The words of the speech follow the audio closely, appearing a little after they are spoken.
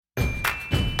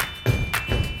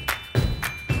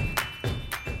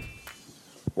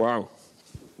Wow.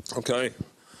 Okay.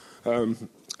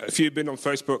 If you've been on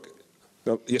Facebook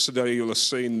yesterday, you'll have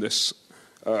seen this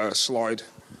slide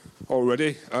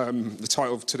already. The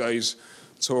title of today's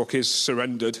talk is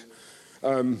Surrendered.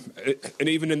 And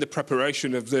even in the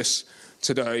preparation of this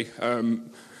today,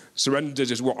 surrendered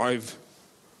is what I've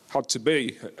had to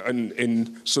be and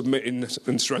in submitting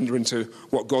and surrendering to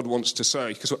what God wants to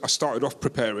say. Because I started off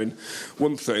preparing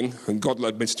one thing and God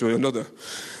led me to do another.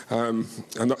 And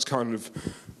that's kind of,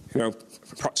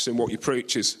 practicing what you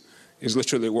preach is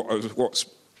literally what's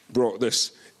brought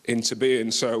this into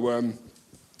being. So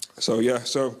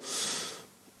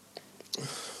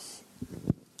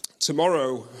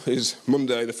tomorrow is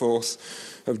Monday, the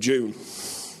 4th of June.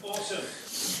 Awesome.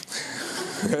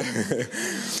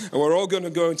 And we're all going to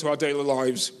go into our daily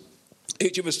lives,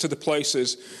 each of us to the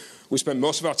places we spend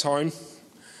most of our time,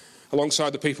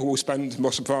 alongside the people we spend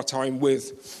most of our time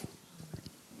with.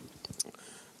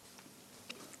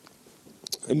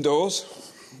 Indoors,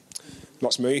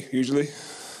 that's me usually.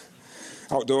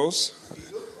 Outdoors,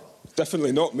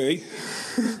 definitely not me.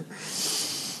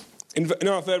 In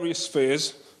our various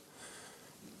spheres,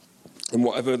 and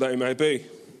whatever they may be.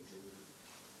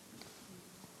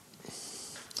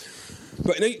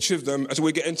 But in each of them, as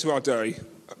we get into our day,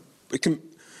 we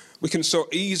can so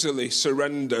easily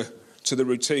surrender to the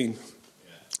routine.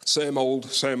 Same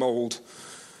old.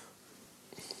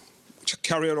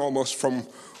 Carry on almost from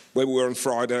where we were on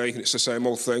Friday, and it's the same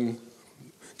old thing.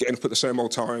 Getting up at the same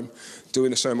old time,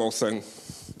 doing the same old thing.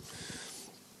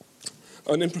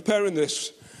 And in preparing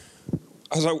this,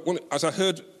 as I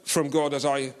heard from God, as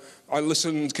I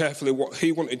listened carefully what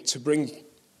He wanted to bring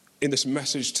in this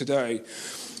message today,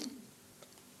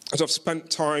 as I've spent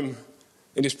time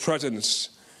in His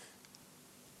presence,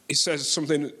 He says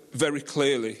something very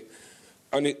clearly,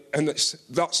 and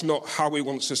that's not how He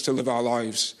wants us to live our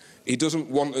lives. He doesn't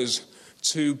want us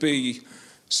to be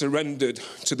surrendered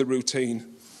to the routine.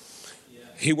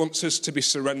 He wants us to be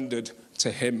surrendered to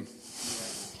Him.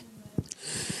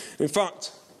 In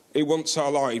fact, He wants our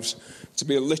lives to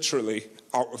be literally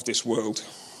out of this world.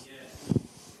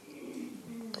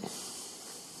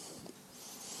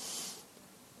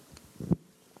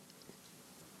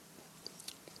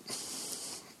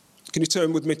 Can you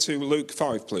turn with me to Luke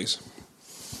 5, please?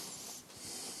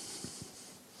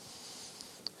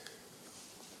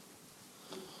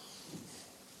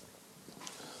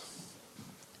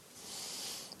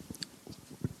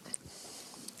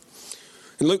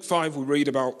 In Luke 5, we read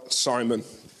about Simon,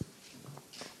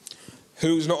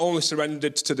 who's not only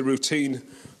surrendered to the routine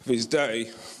of his day,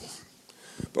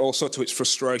 but also to its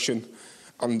frustration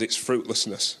and its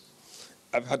fruitlessness.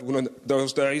 Ever had one of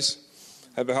those days?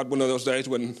 Ever had one of those days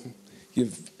when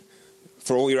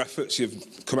for all your efforts,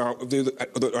 you've come out of the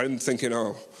other end thinking,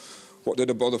 oh, what did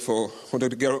I bother for? What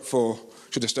did I get up for?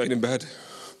 Should have stayed in bed.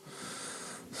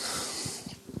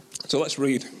 So let's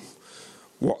read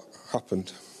what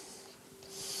happened.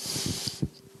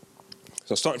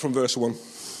 So starting from verse 1.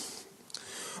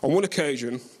 On one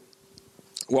occasion,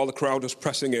 while the crowd was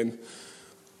pressing in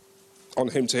on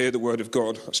him to hear the word of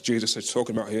God, that's Jesus is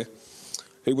talking about here,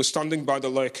 he was standing by the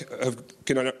lake of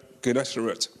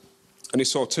Gennesaret, and he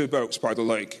saw two boats by the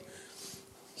lake.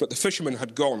 But the fishermen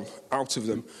had gone out of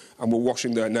them and were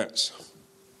washing their nets.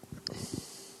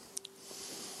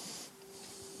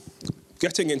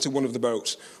 Getting into one of the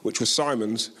boats, which was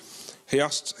Simon's, he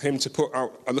asked him to put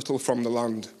out a little from the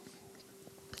land.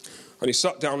 And he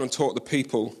sat down and taught the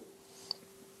people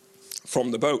from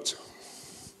the boat.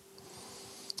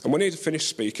 And when he had finished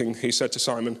speaking, he said to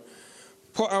Simon,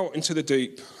 "Put out into the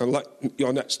deep and let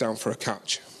your nets down for a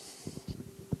catch."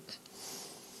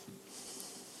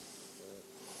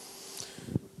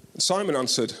 Simon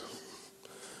answered,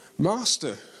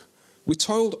 "Master, we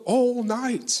toiled all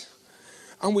night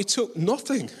and we took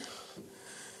nothing.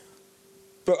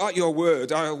 But at your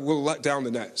word, I will let down the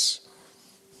nets."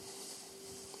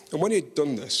 And when he had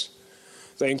done this,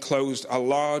 they enclosed a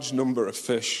large number of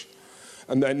fish,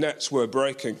 and their nets were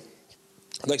breaking.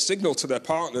 They signaled to their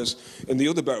partners in the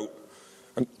other boat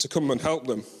to come and help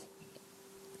them.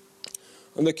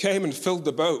 And they came and filled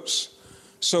the boats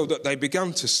so that they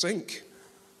began to sink.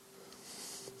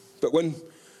 But when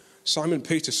Simon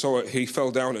Peter saw it, he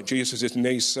fell down at Jesus'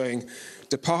 knees, saying,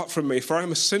 "Depart from me, for I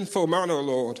am a sinful man, O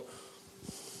Lord."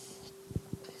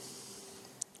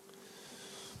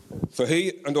 For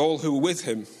he and all who were with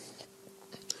him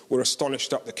were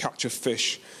astonished at the catch of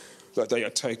fish that they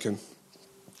had taken.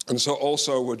 And so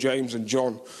also were James and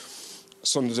John,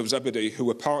 sons of Zebedee, who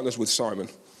were partners with Simon.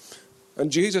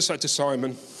 And Jesus said to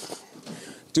Simon,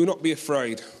 "Do not be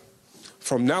afraid.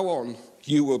 From now on,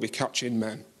 you will be catching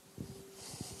men."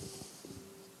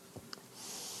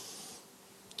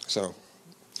 So,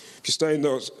 if you stay in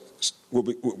those, we'll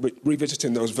be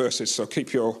revisiting those verses, so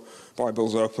keep your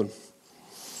Bibles open.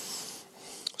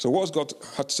 So what has God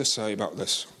had to say about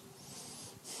this?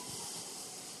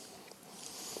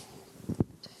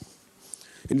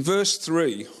 In verse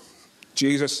 3,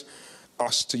 Jesus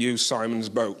asked to use Simon's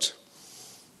boat.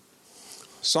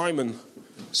 Simon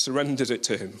surrendered it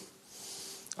to him,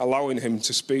 allowing him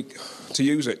to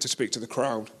use it to speak to the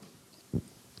crowd.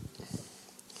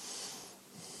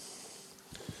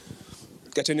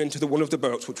 Getting into one of the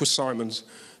boats, which was Simon's,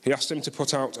 he asked him to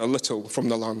put out a little from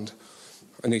the land,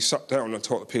 and he sat down and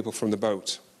taught the people from the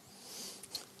boat.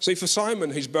 See, for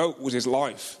Simon, his boat was his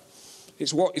life.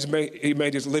 It's what he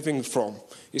made his living from.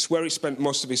 It's where he spent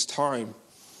most of his time.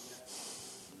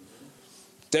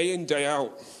 Day in, day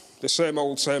out, the same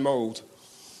old, same old.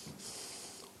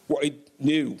 What he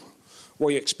knew,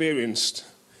 what he experienced.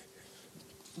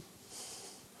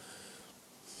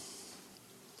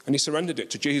 And he surrendered it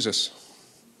to Jesus.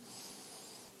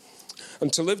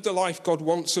 And to live the life God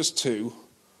wants us to,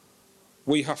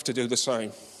 we have to do the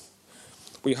same.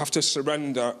 We have to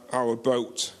surrender our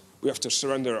boat. We have to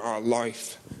surrender our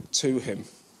life to him.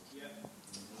 Yeah.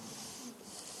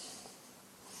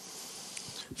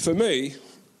 For me,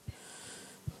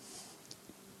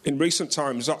 in recent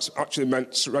times, that's actually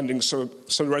meant surrendering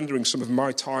some of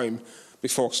my time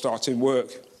before starting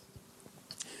work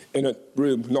in a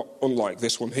room not unlike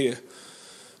this one here.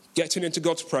 Getting into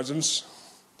God's presence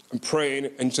and praying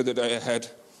into the day ahead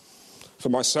for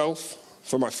myself,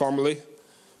 for my family,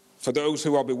 for those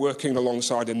who I'll be working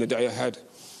alongside in the day ahead.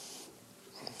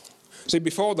 See,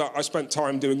 before that, I spent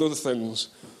time doing other things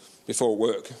before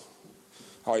work.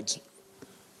 I'd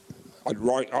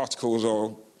write articles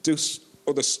or do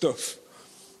other stuff.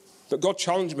 But God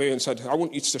challenged me and said, I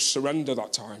want you to surrender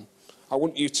that time. I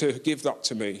want you to give that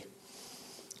to me.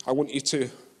 I want you to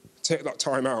take that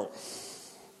time out.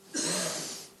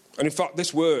 And in fact,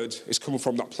 this word is coming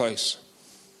from that place.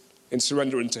 In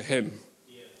surrendering to him,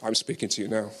 I'm speaking to you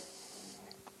now.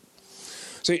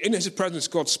 See, in his presence,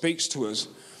 God speaks to us.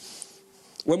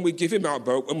 When we give him our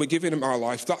boat, when we give him our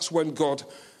life, that's when God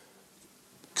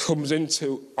comes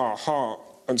into our heart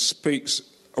and speaks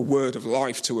a word of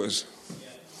life to us.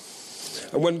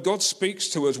 And when God speaks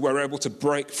to us, we're able to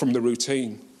break from the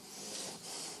routine.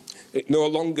 It no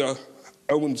longer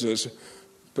owns us,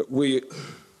 but we,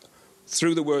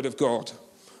 through the word of God,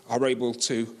 are able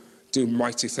to do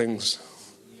mighty things.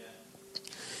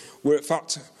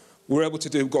 We're able to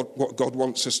do what God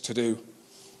wants us to do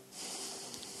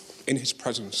in his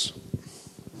presence.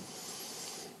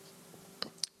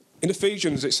 In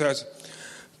Ephesians it says,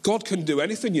 God can do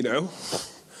anything, you know,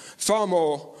 far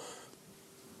more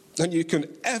than you can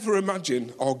ever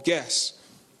imagine or guess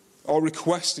or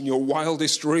request in your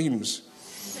wildest dreams.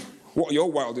 What are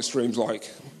your wildest dreams like?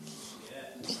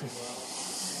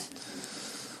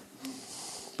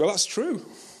 But that's true.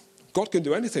 God can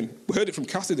do anything. We heard it from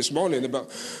Kathy this morning about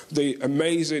the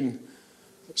amazing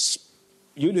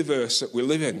universe that we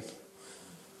live in,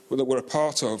 that we're a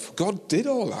part of. God did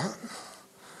all that.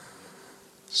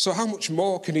 So how much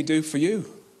more can he do for you?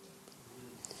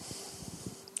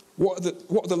 What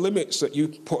are the limits that you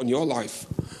put in your life?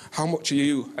 How much are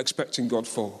you expecting God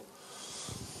for?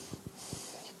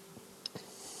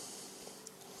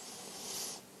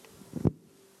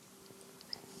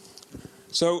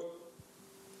 So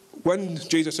when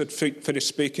Jesus had finished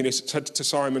speaking, he said to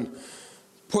Simon,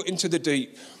 put into the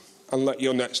deep and let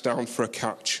your nets down for a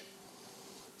catch.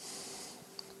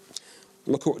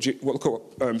 Look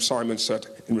what Simon said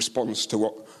in response to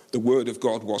what the word of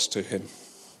God was to him.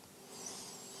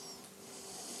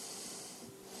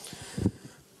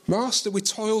 Master, we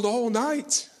toiled all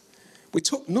night. We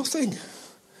took nothing.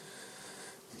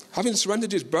 Having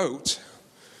surrendered his boat,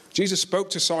 Jesus spoke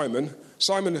to Simon.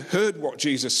 Simon heard what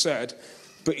Jesus said,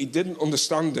 but he didn't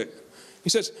understand it. He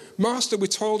says, Master, we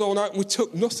toiled all night and we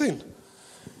took nothing.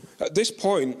 At this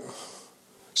point,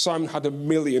 Simon had a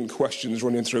million questions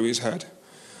running through his head.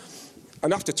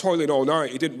 And after toiling all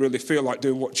night, he didn't really feel like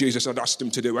doing what Jesus had asked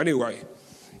him to do anyway.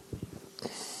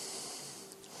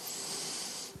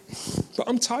 But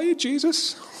I'm tired,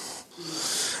 Jesus.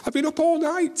 I've been up all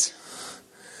night.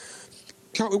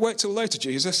 Can't we wait till later,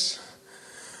 Jesus?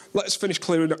 Let us finish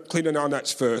cleaning our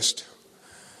nets first.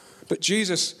 But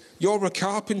Jesus, you're a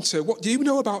carpenter. What do you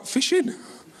know about fishing?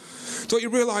 Don't you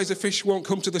realise the fish won't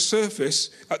come to the surface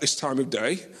at this time of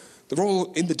day? They're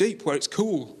all in the deep where it's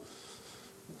cool.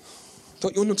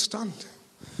 Don't you understand?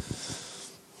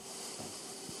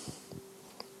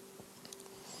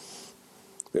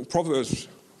 In Proverbs,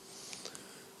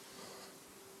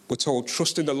 we're told,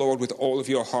 trust in the Lord with all of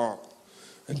your heart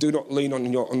and do not lean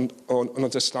on your on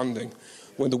understanding.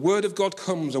 When the word of God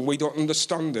comes and we don't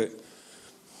understand it,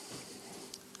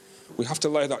 we have to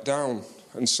lay that down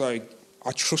and say,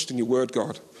 I trust in your word,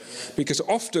 God. Because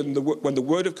often when the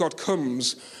word of God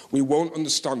comes, we won't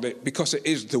understand it because it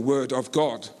is the word of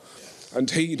God. And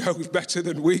he knows better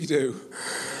than we do.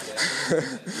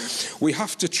 We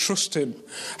have to trust him.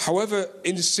 However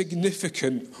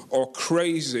insignificant or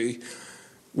crazy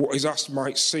what he's asked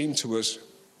might seem to us.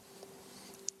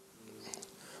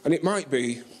 And it might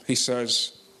be, he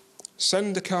says,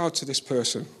 send a card to this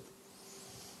person.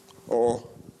 Or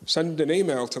send an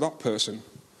email to that person.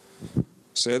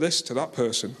 Say this to that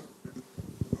person.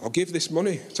 Or give this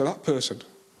money to that person.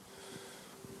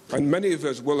 And many of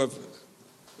us will have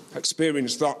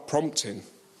experienced that prompting.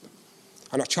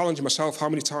 And I challenge myself, how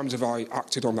many times have I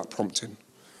acted on that prompting?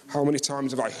 How many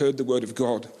times have I heard the word of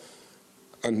God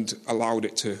and allowed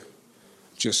it to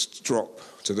just drop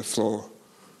to the floor?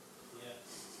 Yeah.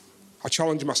 I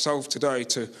challenge myself today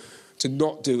to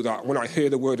not do that. When I hear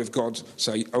the word of God,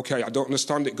 say, okay, I don't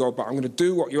understand it, God, but I'm going to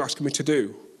do what you're asking me to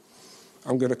do.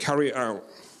 I'm going to carry it out.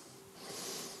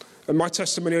 And my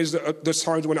testimony is that there's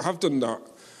times when I have done that.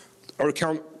 I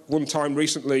recount one time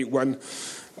recently when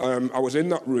I was in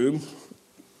that room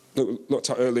that we looked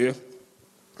at earlier,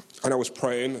 and I was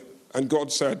praying, and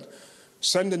God said,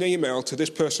 send an email to this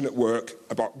person at work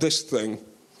about this thing,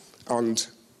 and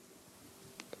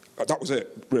that was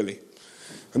it, really.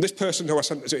 And this person who I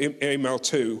sent the email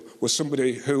to was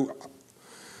somebody who,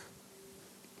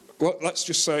 well, let's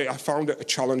just say I found it a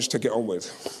challenge to get on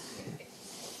with.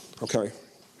 Okay.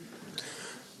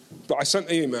 But I sent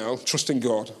the email, trusting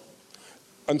God,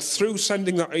 and through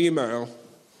sending that email,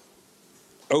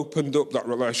 opened up that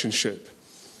relationship,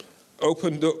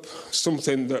 opened up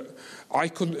something that I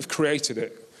couldn't have created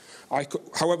it.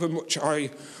 However much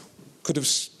I could have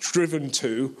striven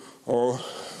to or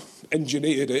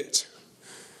engineered it,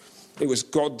 it was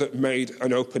God that made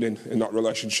an opening in that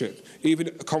relationship. Even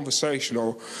a conversation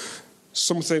or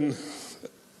something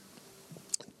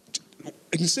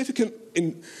insignificant,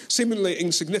 seemingly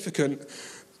insignificant,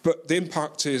 but the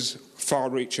impact is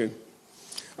far-reaching.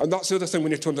 And that's the other thing we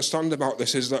need to understand about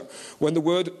this, is that when the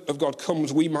word of God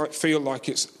comes, we might feel like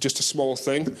it's just a small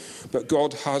thing, but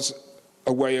God has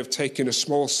a way of taking a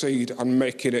small seed and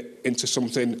making it into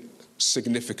something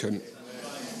significant.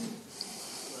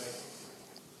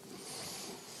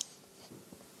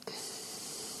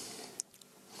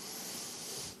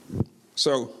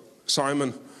 So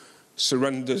Simon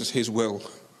surrenders his will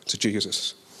to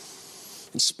Jesus.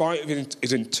 In spite of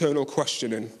his internal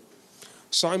questioning,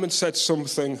 Simon said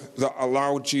something that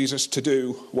allowed Jesus to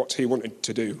do what he wanted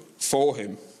to do for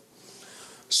him.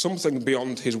 Something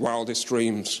beyond his wildest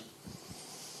dreams.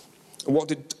 And what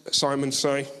did Simon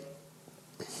say?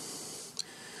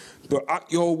 But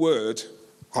at your word,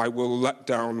 I will let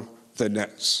down the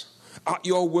nets. At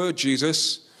your word,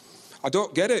 Jesus. I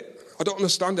don't get it. I don't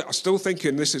understand it. I'm still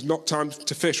thinking this is not time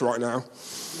to fish right now.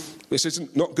 This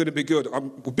isn't not going to be good.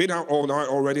 We've been out all night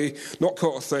already, not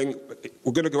caught a thing.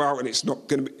 We're going to go out and it's not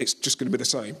going to be, it's just going to be the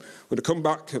same. We're going to come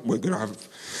back and we're going to have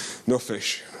no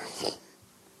fish.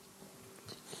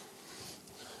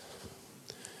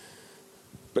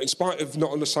 But in spite of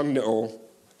not understanding it all,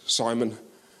 Simon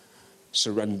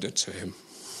surrendered to him.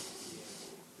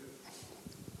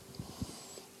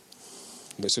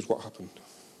 And this is what happened.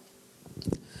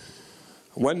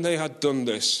 When they had done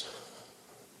this,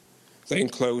 they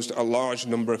enclosed a large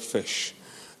number of fish,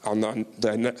 and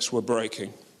their nets were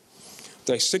breaking.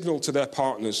 They signalled to their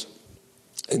partners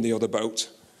in the other boat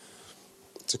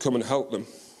to come and help them.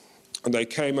 And they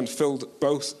came and filled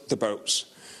both the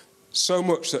boats, so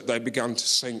much that they began to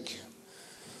sink.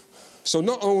 So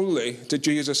not only did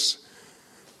Jesus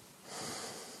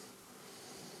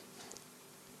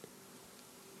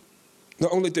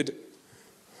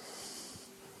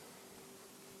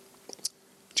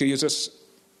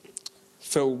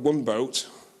fill one boat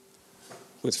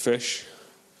with fish,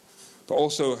 but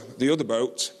also the other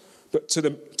boat, but to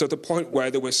the point where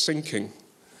they were sinking.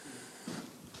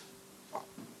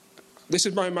 This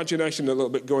is my imagination a little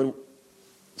bit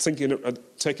thinking of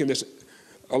taking this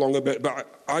along a bit, but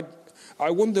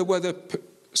I wonder whether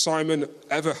Simon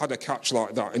ever had a catch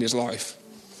like that in his life.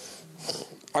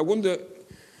 I wonder,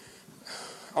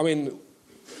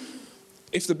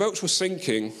 if the boats were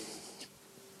sinking,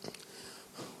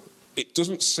 it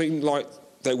doesn't seem like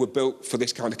they were built for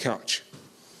this kind of catch.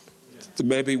 They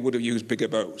maybe would have used bigger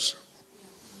boats.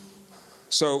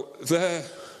 So their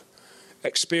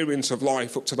experience of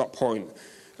life up to that point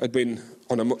had been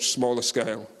on a much smaller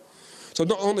scale. So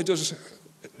not only does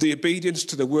the obedience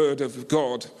to the word of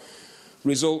God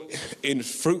result in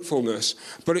fruitfulness,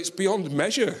 but it's beyond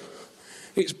measure.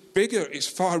 It's bigger, it's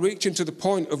far-reaching to the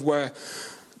point of where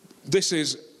this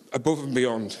is above and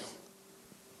beyond.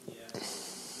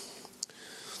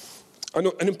 An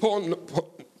important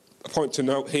point to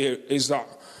note here is that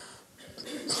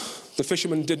the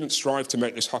fishermen didn't strive to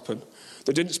make this happen.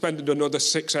 They didn't spend another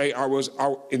 6-8 hours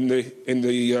out in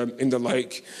the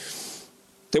lake.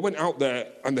 They went out there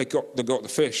and they got the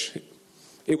fish.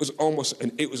 It was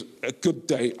a good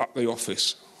day at the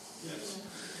office. Yes.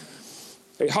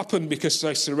 It happened because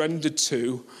they surrendered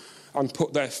to and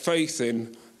put their faith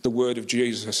in the word of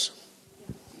Jesus.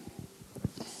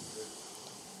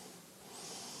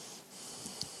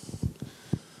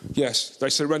 Yes, they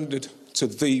surrendered to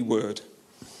the word.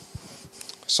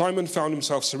 Simon found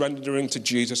himself surrendering to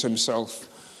Jesus himself.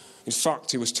 In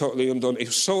fact, he was totally undone. He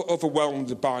was so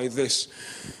overwhelmed by this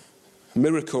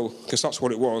miracle, because that's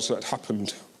what it was that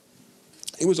happened.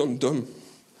 He was undone.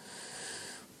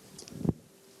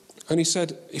 And he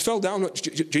fell down at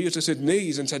Jesus'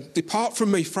 knees and said, "Depart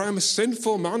from me, for I am a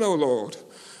sinful man, O Lord."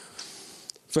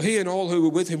 For he and all who were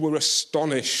with him were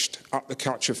astonished at the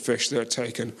catch of fish they had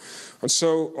taken. And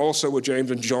so also were James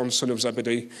and John, son of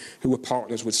Zebedee, who were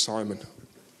partners with Simon.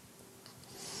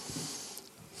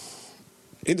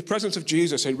 In the presence of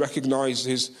Jesus, he recognized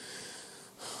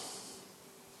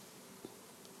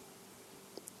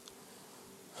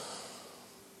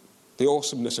the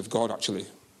awesomeness of God, actually.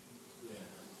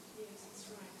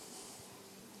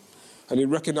 And he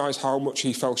recognized how much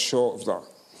he fell short of that.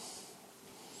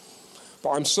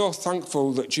 But I'm so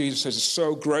thankful that Jesus is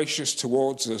so gracious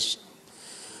towards us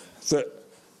that,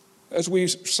 as we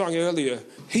sang earlier,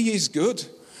 he is good.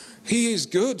 He is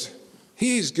good.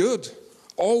 He is good.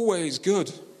 Always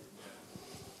good.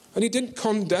 And he didn't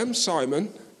condemn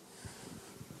Simon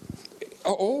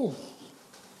at all.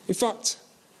 In fact,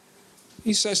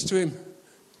 he says to him,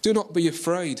 "Do not be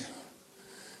afraid.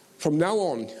 From now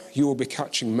on, you will be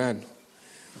catching men."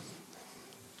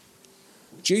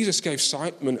 Jesus gave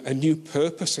Simon a new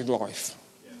purpose in life.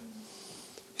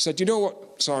 He said, "You know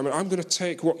what, Simon, I'm going to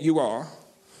take what you are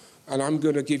and I'm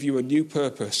going to give you a new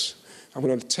purpose. I'm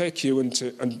going to take you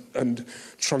and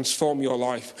transform your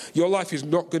life. Your life is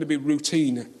not going to be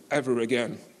routine ever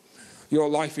again. Your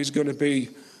life is going to be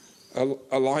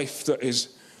a life that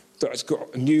has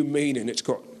got a new meaning. It's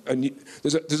got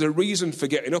there's a reason for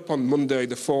getting up on Monday,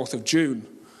 the 4th of June.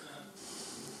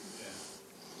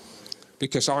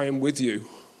 Because I am with you,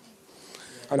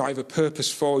 and I have a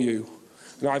purpose for you,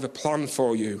 and I have a plan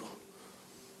for you.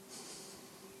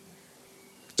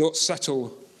 Don't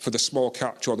settle for the small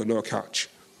catch or the no catch.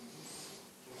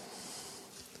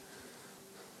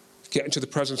 Get into the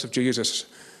presence of Jesus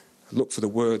and look for the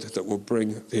word that will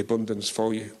bring the abundance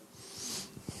for you.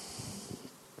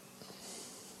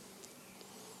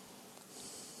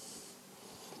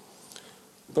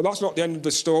 But that's not the end of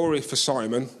the story for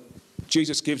Simon.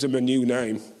 Jesus gives him a new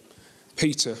name,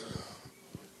 Peter,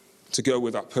 to go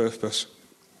with that purpose.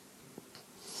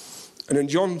 And in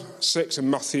John 6 and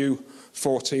Matthew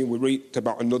 14, we read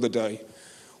about another day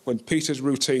when Peter's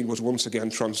routine was once again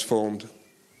transformed.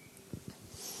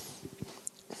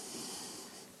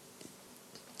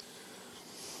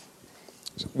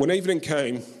 When evening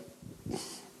came,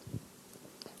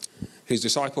 his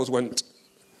disciples went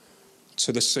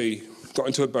to the sea, got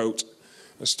into a boat,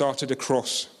 and started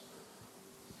across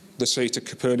the sea to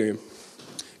Capernaum.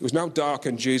 It was now dark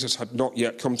and Jesus had not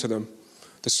yet come to them.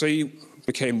 The sea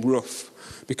became rough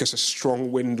because a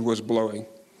strong wind was blowing.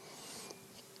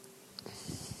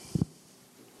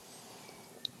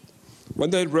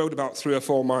 When they had rowed about 3 or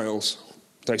 4 miles,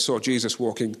 they saw Jesus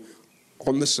walking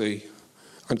on the sea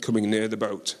and coming near the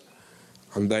boat,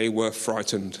 and they were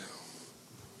frightened.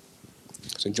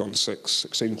 It's in John 6,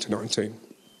 16 to 19.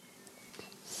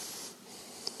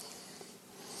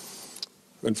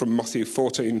 And from Matthew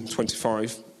 14,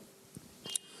 25,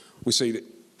 we see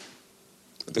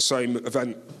the same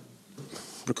event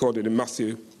recorded in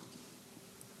Matthew.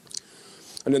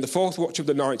 And in the 4th watch of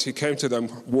the night, he came to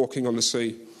them walking on the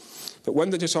sea. But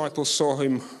when the disciples saw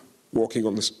him walking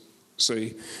on the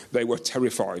sea, they were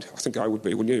terrified. I think I would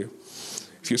be, wouldn't you?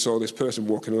 If you saw this person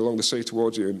walking along the sea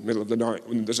towards you in the middle of the night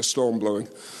when there's a storm blowing.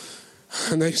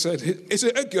 And they said, "Is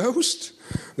it a ghost?"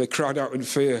 They cried out in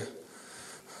fear.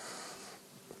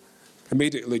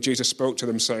 Immediately, Jesus spoke to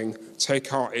them, saying, "Take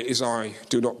heart, it is I.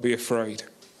 Do not be afraid,"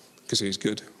 because he is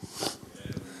good.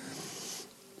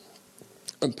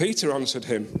 And Peter answered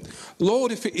him,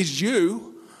 "Lord, if it is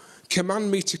you, command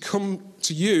me to come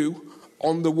to you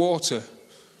on the water."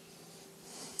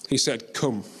 He said,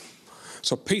 "Come."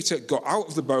 So Peter got out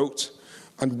of the boat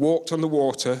and walked on the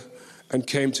water and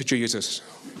came to Jesus.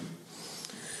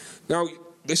 Now,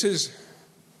 this is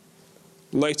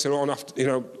later on after,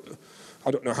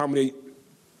 I don't know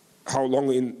how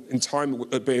long in time it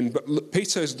would have been, but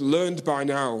Peter has learned by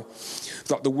now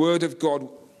that the word of God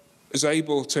is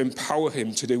able to empower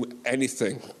him to do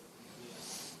anything.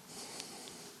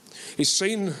 He's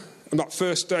seen on that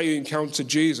first day he encountered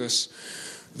Jesus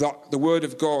that the word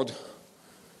of God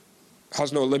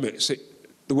has no limits.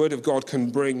 The word of God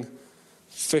can bring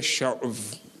fish out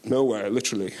of nowhere,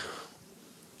 literally.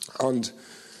 And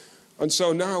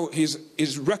so now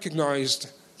he's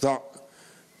recognized that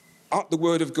at the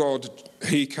word of God,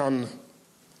 he can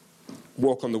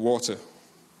walk on the water.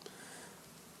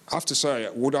 I have to say,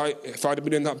 if I'd have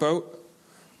been in that boat,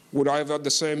 would I have had the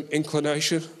same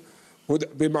inclination? Would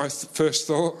it be my first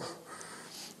thought?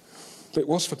 But it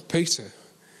was for Peter.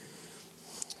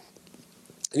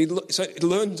 And he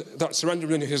learned that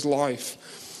surrendering his life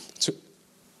to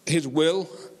his will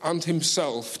and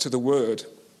himself to the word,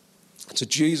 to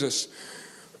Jesus,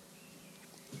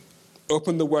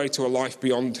 opened the way to a life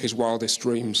beyond his wildest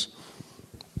dreams.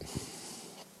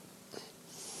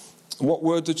 And what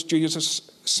word did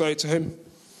Jesus say to him?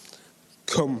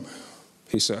 Come,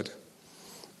 he said.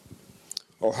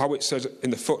 Or how it says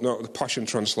in the footnote of the Passion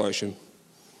Translation,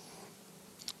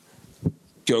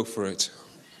 go for it.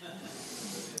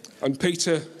 And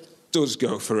Peter does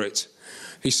go for it.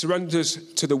 He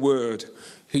surrenders to the word.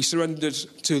 He surrenders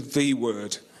to the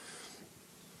word.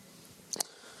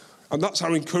 And that's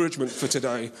our encouragement for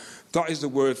today. That is the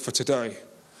word for today.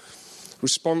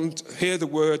 Hear the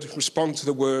word, respond to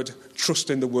the word, trust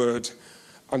in the word,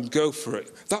 and go for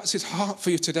it. That's his heart for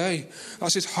you today.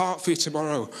 That's his heart for you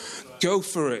tomorrow. Go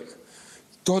for it.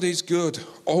 God is good,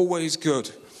 always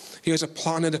good. He has a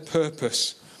plan and a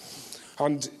purpose.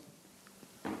 And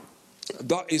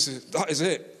that is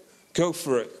it. Go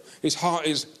for it. His heart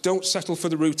is, don't settle for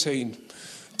the routine.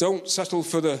 Don't settle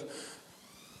for the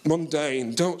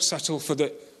mundane. Don't settle for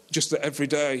just the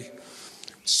everyday.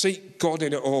 Seek God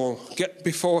in it all. Get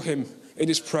before him in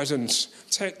his presence.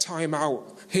 Take time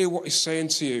out. Hear what he's saying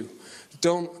to you.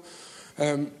 Don't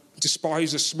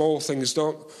despise the small things.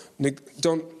 Don't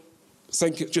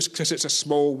think just because it's a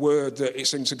small word that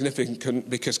it's insignificant,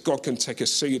 because God can take a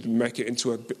seed and make it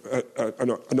into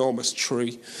an enormous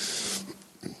tree.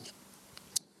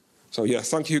 So yeah,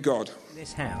 thank you, God. In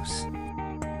this house,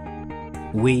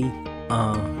 we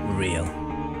are real.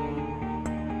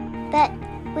 But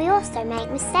we also make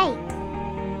mistakes.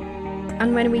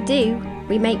 And when we do,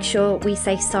 we make sure we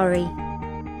say sorry.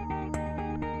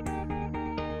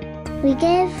 We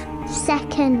give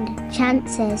second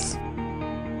chances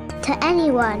to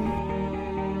anyone.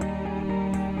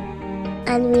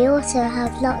 And we also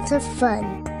have lots of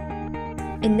fun.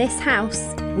 In this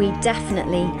house, we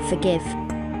definitely forgive.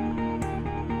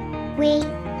 We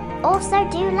also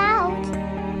do loud.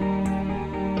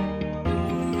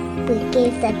 We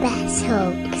give the best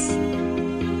hugs.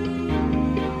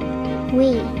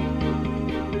 We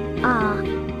are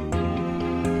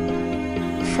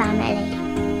family.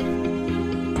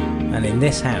 And in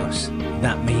this house,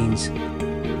 that means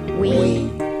We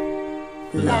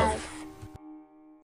love.